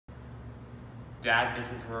Dad,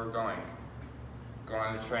 this is where we're going. Go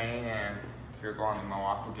on the train and you're going to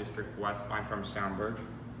Milwaukee District West line from Schaumburg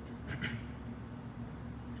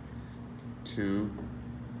to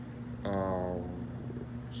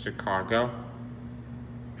Chicago.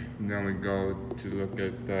 And then we go to look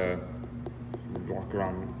at walk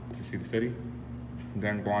around to see the city.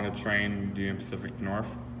 Then go on the train Union Pacific North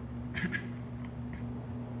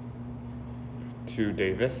to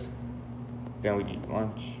Davis. Then we eat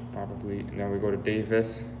lunch, probably, and then we go to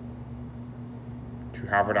Davis to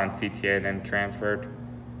Harvard on CTA, then transferred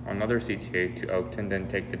on another CTA to Oakton, then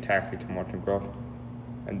take the taxi to Morton Grove,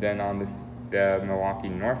 and then on the Milwaukee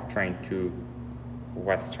North train to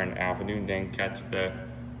Western Avenue, then catch the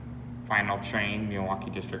final train,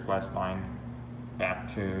 Milwaukee District West line,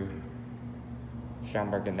 back to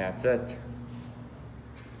Schaumburg, and that's it.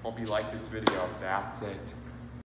 Hope you like this video. That's it.